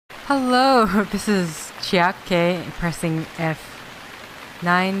Hello, this is Chiak, okay, pressing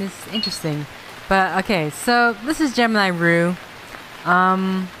F9 is interesting. But okay, so this is Gemini Rue.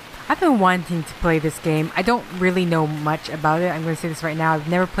 I've been wanting to play this game. I don't really know much about it. I'm going to say this right now. I've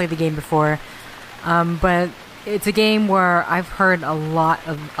never played the game before. But it's a game where I've heard a lot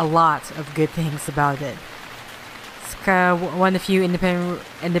of good things about it. It's won a few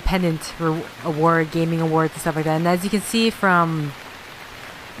independent gaming awards and stuff like that. And as you can see from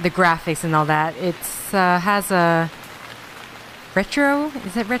the graphics and all that, it has a retro?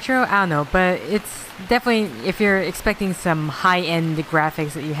 Is it retro? I don't know, but it's definitely, if you're expecting some high-end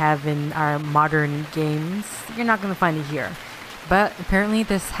graphics that you have in our modern games, you're not going to find it here. But apparently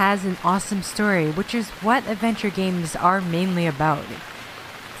this has an awesome story, which is what adventure games are mainly about.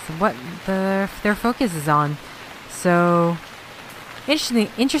 It's what their focus is on. So,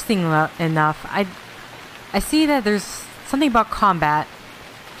 interesting enough, I see that there's something about combat,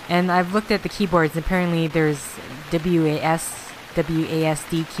 and I've looked at the keyboards, and apparently there's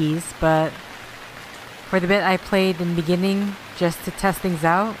WASD keys, but for the bit I played in the beginning, just to test things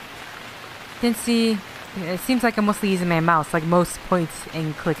out, didn't see, it seems like I'm mostly using my mouse, like most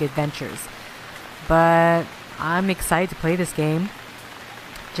point-and-click adventures. But I'm excited to play this game.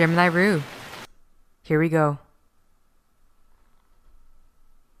 Gemini Rue. Here we go.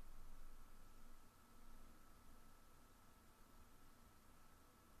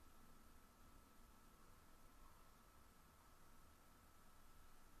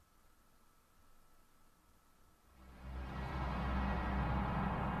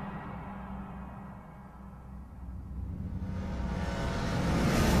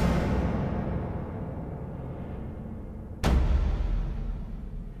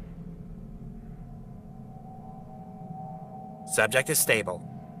 Subject is stable.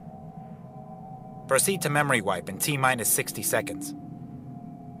 Proceed to memory wipe in T-minus 60 seconds.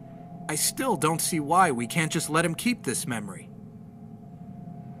 I still don't see why we can't just let him keep this memory.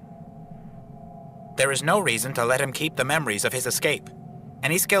 There is no reason to let him keep the memories of his escape.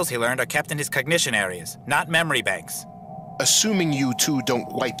 Any skills he learned are kept in his cognition areas, not memory banks. Assuming you two don't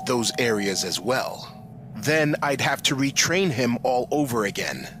wipe those areas as well, then I'd have to retrain him all over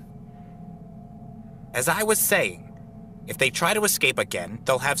again. As I was saying, if they try to escape again,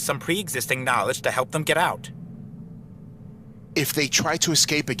 they'll have some pre-existing knowledge to help them get out. If they try to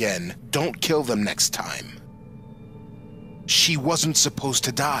escape again, don't kill them next time. She wasn't supposed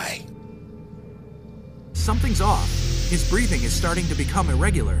to die. Something's off. His breathing is starting to become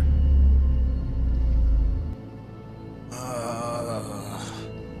irregular.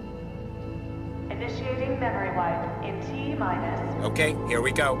 Initiating memory wipe in T-minus. Okay, here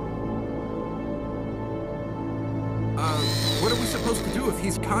we go. What are we supposed to do if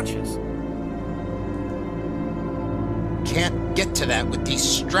he's conscious? Can't get to that with these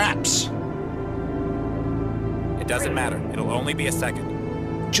straps. It doesn't matter. It'll only be a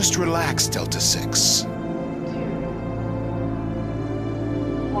second. Just relax, Delta 6. 2,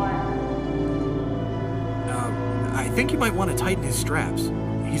 1. I think you might want to tighten his straps.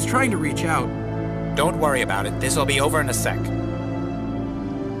 He's trying to reach out. Don't worry about it. This'll be over in a sec.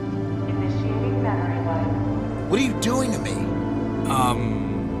 Initiating memory wipe. What are you doing to me?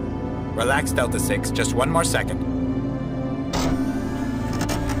 Relax, Delta 6. Just one more second.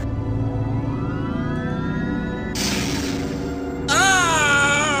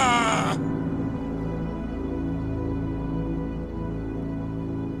 Ah!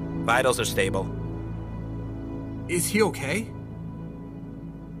 Vitals are stable. Is he okay?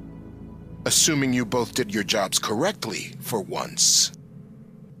 Assuming you both did your jobs correctly for once.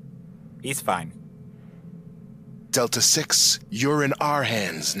 He's fine. Delta 6, you're in our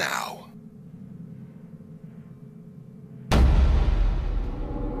hands now.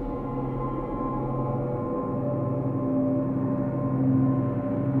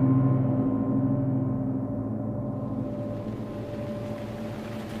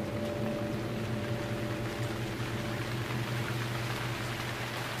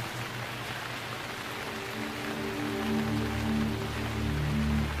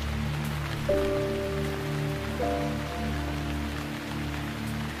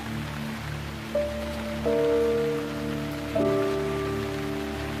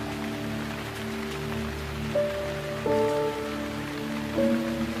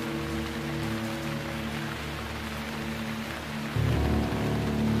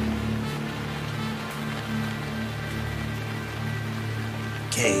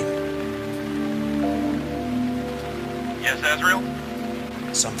 Yes, Azriel?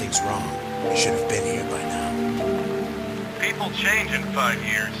 Something's wrong. We should have been here by now. People change in 5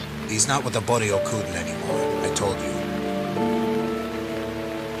 years. He's not with the Boryokudan anymore, I told you.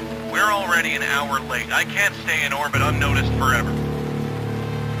 We're already an hour late. I can't stay in orbit unnoticed forever.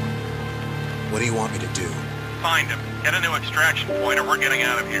 What do you want me to do? Find him. Get a new extraction point or we're getting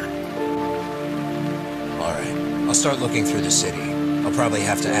out of here. Alright, I'll start looking through the city. I'll probably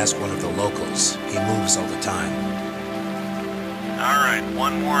have to ask one of the locals. He moves all the time. Alright,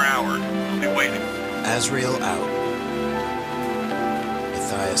 1 more hour. I'll be waiting. Azriel out.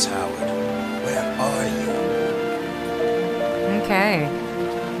 Matthias Howard, where are you? Okay.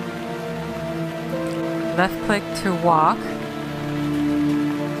 Left click to walk.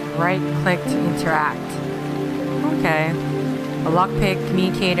 Right click to interact. Okay. A lockpick,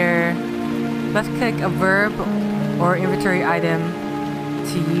 communicator. Left click a verb or inventory item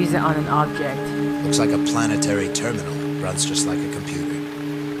to use it on an object. Looks like a planetary terminal. Runs just like a computer.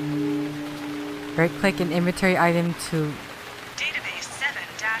 Right click an inventory item to... Database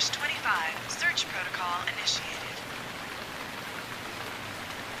 7-25. Search protocol initiated.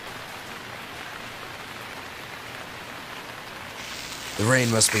 The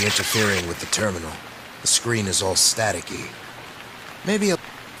rain must be interfering with the terminal. The screen is all staticky. Maybe a...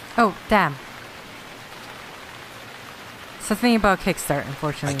 Oh, damn. Something about Kickstart,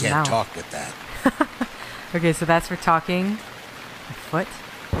 unfortunately. I can't talk with that. Okay, so that's for talking. A foot.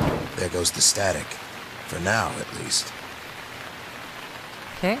 There goes the static. For now, at least.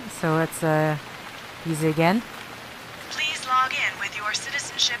 Okay, so let's use it again. Please log in with your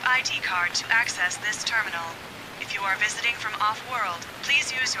citizenship ID card to access this terminal. If you are visiting from off-world,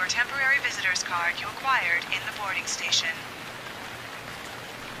 please use your temporary visitor's card you acquired in the boarding station.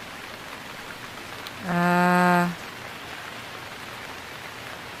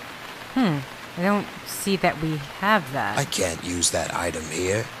 I don't see that we have that. I can't use that item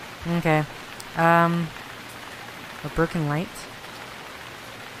here. Okay. A broken light.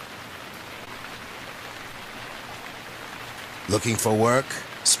 Looking for work?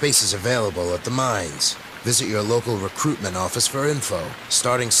 Space is available at the mines. Visit your local recruitment office for info.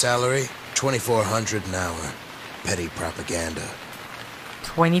 Starting salary, $2,400 an hour. Petty propaganda.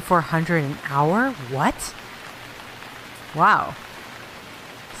 2,400 an hour? What? Wow.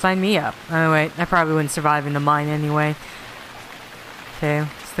 Sign me up. Oh wait, I probably wouldn't survive in the mine anyway. Okay,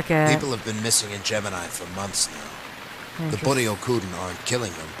 let's look at... People have been missing in Gemini for months now. The Boryokudan aren't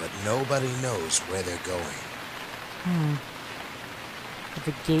killing them, but nobody knows where they're going. There's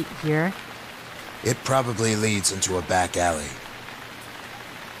a gate here. It probably leads into a back alley.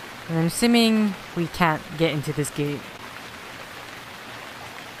 And I'm assuming we can't get into this gate.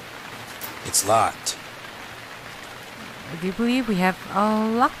 It's locked. I do believe we have a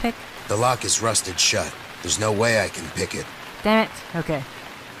lockpick. The lock is rusted shut. There's no way I can pick it. Damn it. Okay.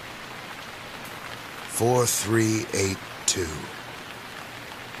 4382.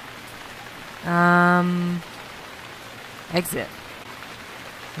 Exit.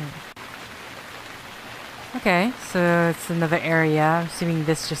 Okay, so it's another area. I'm assuming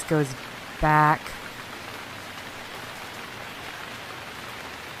this just goes back.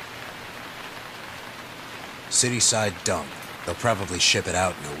 Cityside dump. They'll probably ship it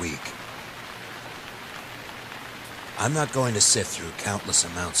out in a week. I'm not going to sift through countless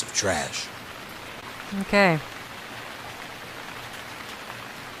amounts of trash. Okay.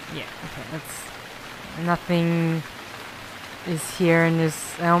 Yeah, okay, that's... Nothing is here, and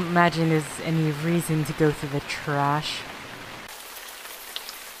there's... I don't imagine there's any reason to go through the trash.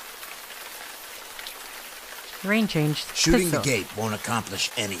 Rain changed. Shooting Pistol. the gate won't accomplish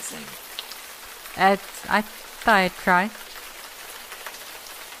anything. I thought I'd try.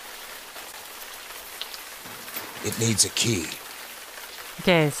 It needs a key.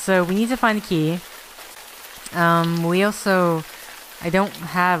 Okay, so we need to find the key. We also... I don't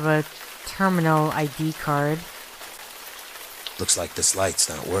have a terminal ID card. Looks like this light's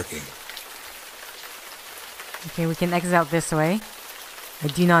not working. Okay, we can exit out this way. I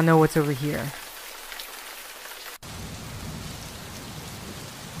do not know what's over here.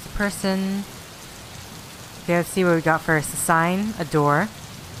 This person... Okay, let's see what we got first. A sign, a door,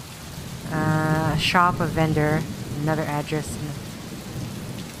 a shop, a vendor, another address.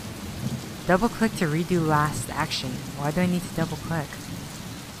 Double click to redo last action. Why do I need to double click?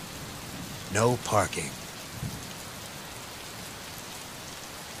 No parking.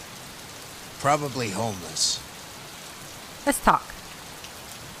 Probably homeless. Let's talk.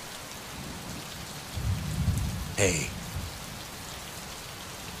 Hey.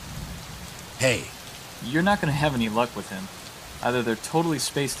 Hey. You're not going to have any luck with him. Either they're totally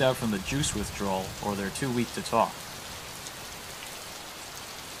spaced out from the juice withdrawal, or they're too weak to talk.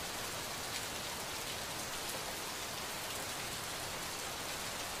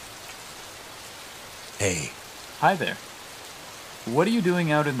 Hey. Hi there. What are you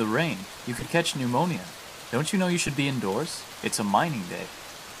doing out in the rain? You could catch pneumonia. Don't you know you should be indoors? It's a mining day.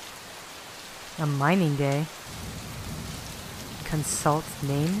 A mining day? Consult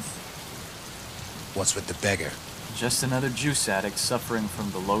names? What's with the beggar? Just another juice addict suffering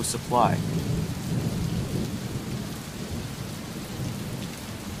from the low supply.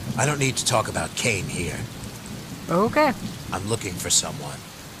 I don't need to talk about Kane here. Okay. I'm looking for someone.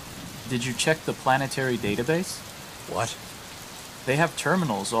 Did you check the planetary database? What? They have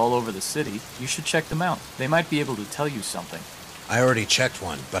terminals all over the city. You should check them out. They might be able to tell you something. I already checked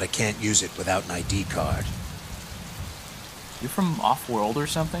one, but I can't use it without an ID card. You from off-world or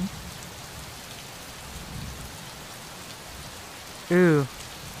something? Ooh.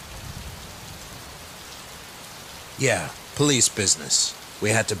 Yeah, police business.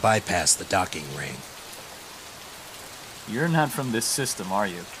 We had to bypass the docking ring. You're not from this system, are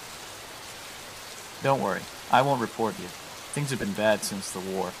you? Don't worry. I won't report you. Things have been bad since the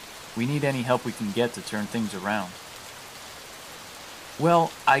war. We need any help we can get to turn things around.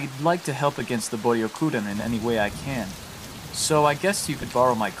 Well, I'd like to help against the Boryokudan in any way I can. So I guess you could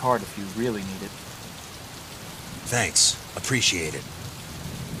borrow my card if you really need it. Thanks. Appreciate it.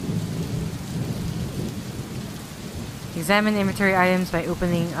 Examine inventory items by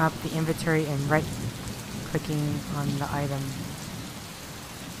opening up the inventory and right-clicking on the item.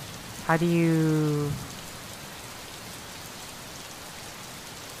 How do you...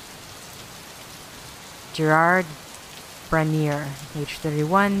 Gerard Branier, age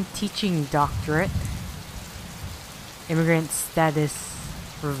 31, teaching doctorate. Immigrant status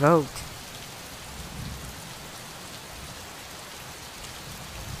revoked.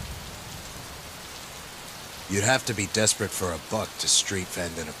 You'd have to be desperate for a buck to street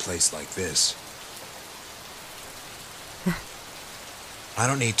vend in a place like this. I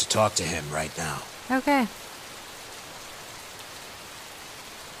don't need to talk to him right now. Okay.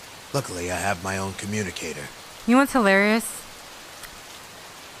 Luckily, I have my own communicator. You know what's hilarious?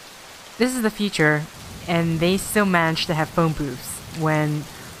 This is the future, and they still manage to have phone booths. When,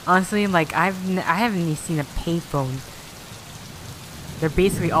 honestly, like, I haven't even seen a payphone. They're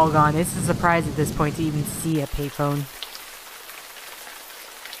basically all gone. It's a surprise at this point to even see a payphone.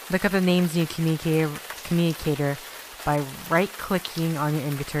 Look up the names in your communicator by right-clicking on your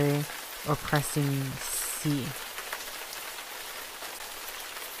inventory or pressing C.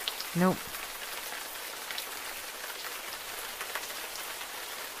 Nope.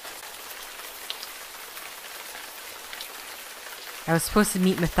 I was supposed to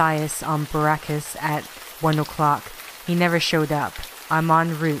meet Matthias on Baracus at 1 o'clock. He never showed up. I'm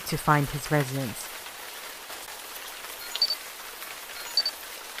en route to find his residence.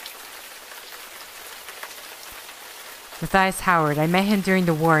 Matthias Howard. I met him during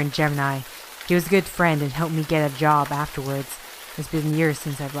the war in Gemini. He was a good friend and helped me get a job afterwards. It's been years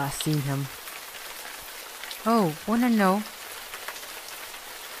since I've last seen him. Oh, wanna know?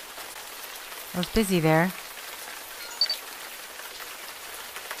 I was busy there.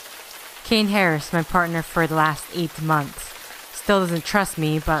 Kane Harris, my partner for the last 8 months. Still doesn't trust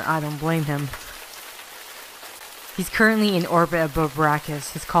me, but I don't blame him. He's currently in orbit above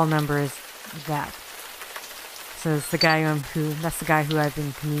Baracus. His call number is that. So it's the guy that's the guy who I've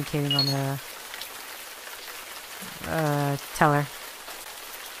been communicating on the teller.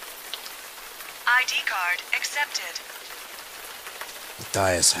 ID card accepted.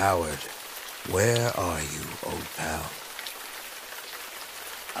 Matthias Howard, where are you, old pal?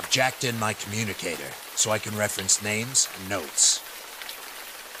 I've jacked in my communicator, so I can reference names and notes.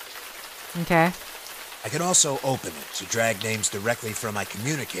 Okay. I can also open it to drag names directly from my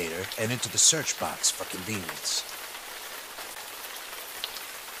communicator and into the search box for convenience.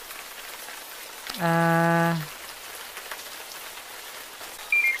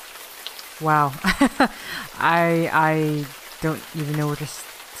 Wow. I don't even know where to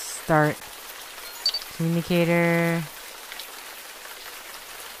start. Communicator.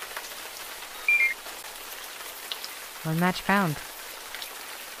 One match found.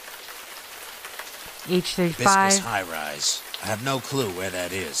 H35. Hibiscus Highrise. I have no clue where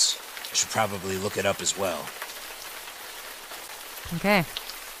that is. I should probably look it up as well. Okay.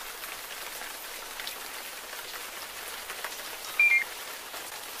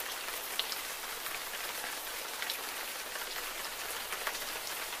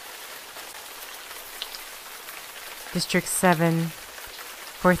 District 7,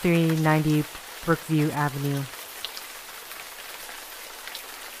 4390 Brookview Avenue.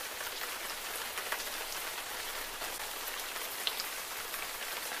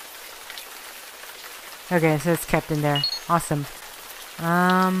 Okay, so it's kept in there. Awesome.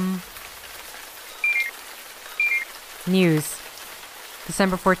 News.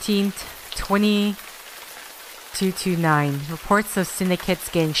 December 14th, 2229. Reports of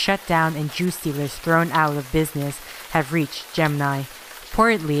syndicates getting shut down and juice dealers thrown out of business have reached Gemini.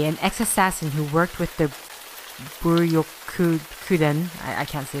 Reportedly, an ex-assassin who worked with the Boryokudan, I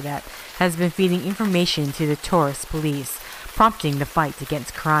can't say that, has been feeding information to the tourist police, prompting the fight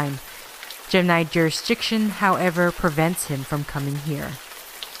against crime. Gemini jurisdiction, however, prevents him from coming here.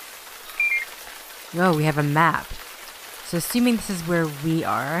 Oh, we have a map. So assuming this is where we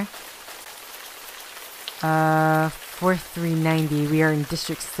are, 4390, we are in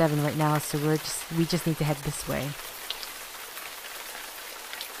District 7 right now, so we just need to head this way.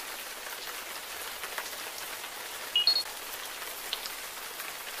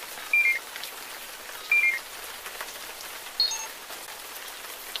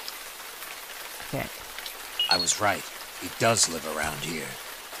 Okay. I was right. He does live around here.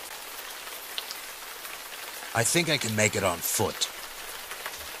 I think I can make it on foot.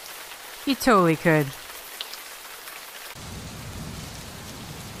 You totally could.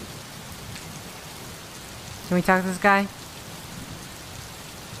 Can we talk to this guy?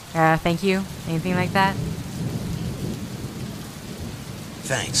 Thank you. Anything like that?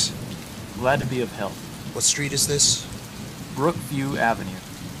 Thanks. Glad to be of help. What street is this? Brookview Avenue.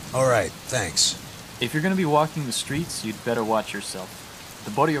 Alright, thanks. If you're gonna be walking the streets, you'd better watch yourself. The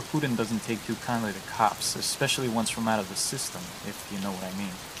Boryokudan doesn't take too kindly to cops, especially ones from out of the system, if you know what I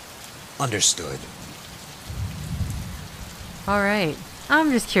mean. Understood. Alright.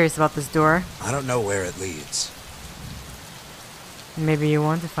 I'm just curious about this door. I don't know where it leads. Maybe you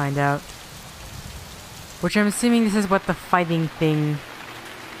want to find out. Which I'm assuming this is what the fighting thing...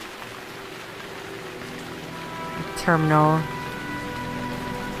 Terminal.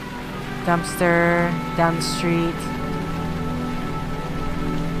 Dumpster. Down the street.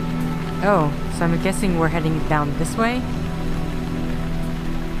 Oh, so I'm guessing we're heading down this way?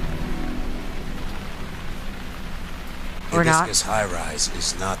 Or not? Hibiscus Highrise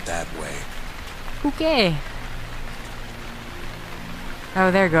is not that way. Okay. Oh,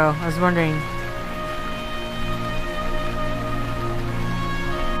 there you go. I was wondering.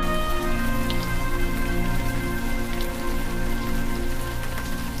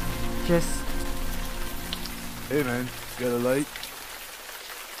 Just... Hey man, got a light?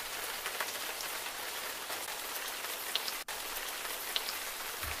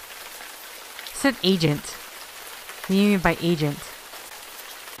 Said agent. What do you mean by agent?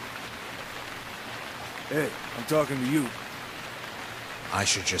 Hey, I'm talking to you. I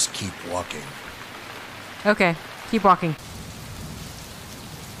should just keep walking. Okay, keep walking.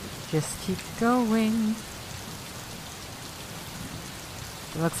 Just keep going.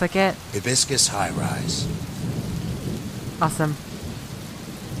 Looks like it. Hibiscus Highrise. Awesome.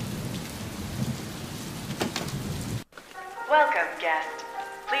 Welcome, guest.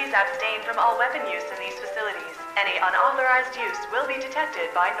 Please abstain from all weapon use in these facilities. Any unauthorized use will be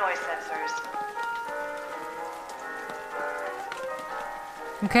detected by noise sensors.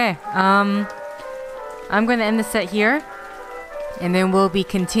 Okay, I'm gonna end the set here, and then we'll be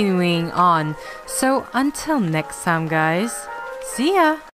continuing on. So until next time, guys, see ya!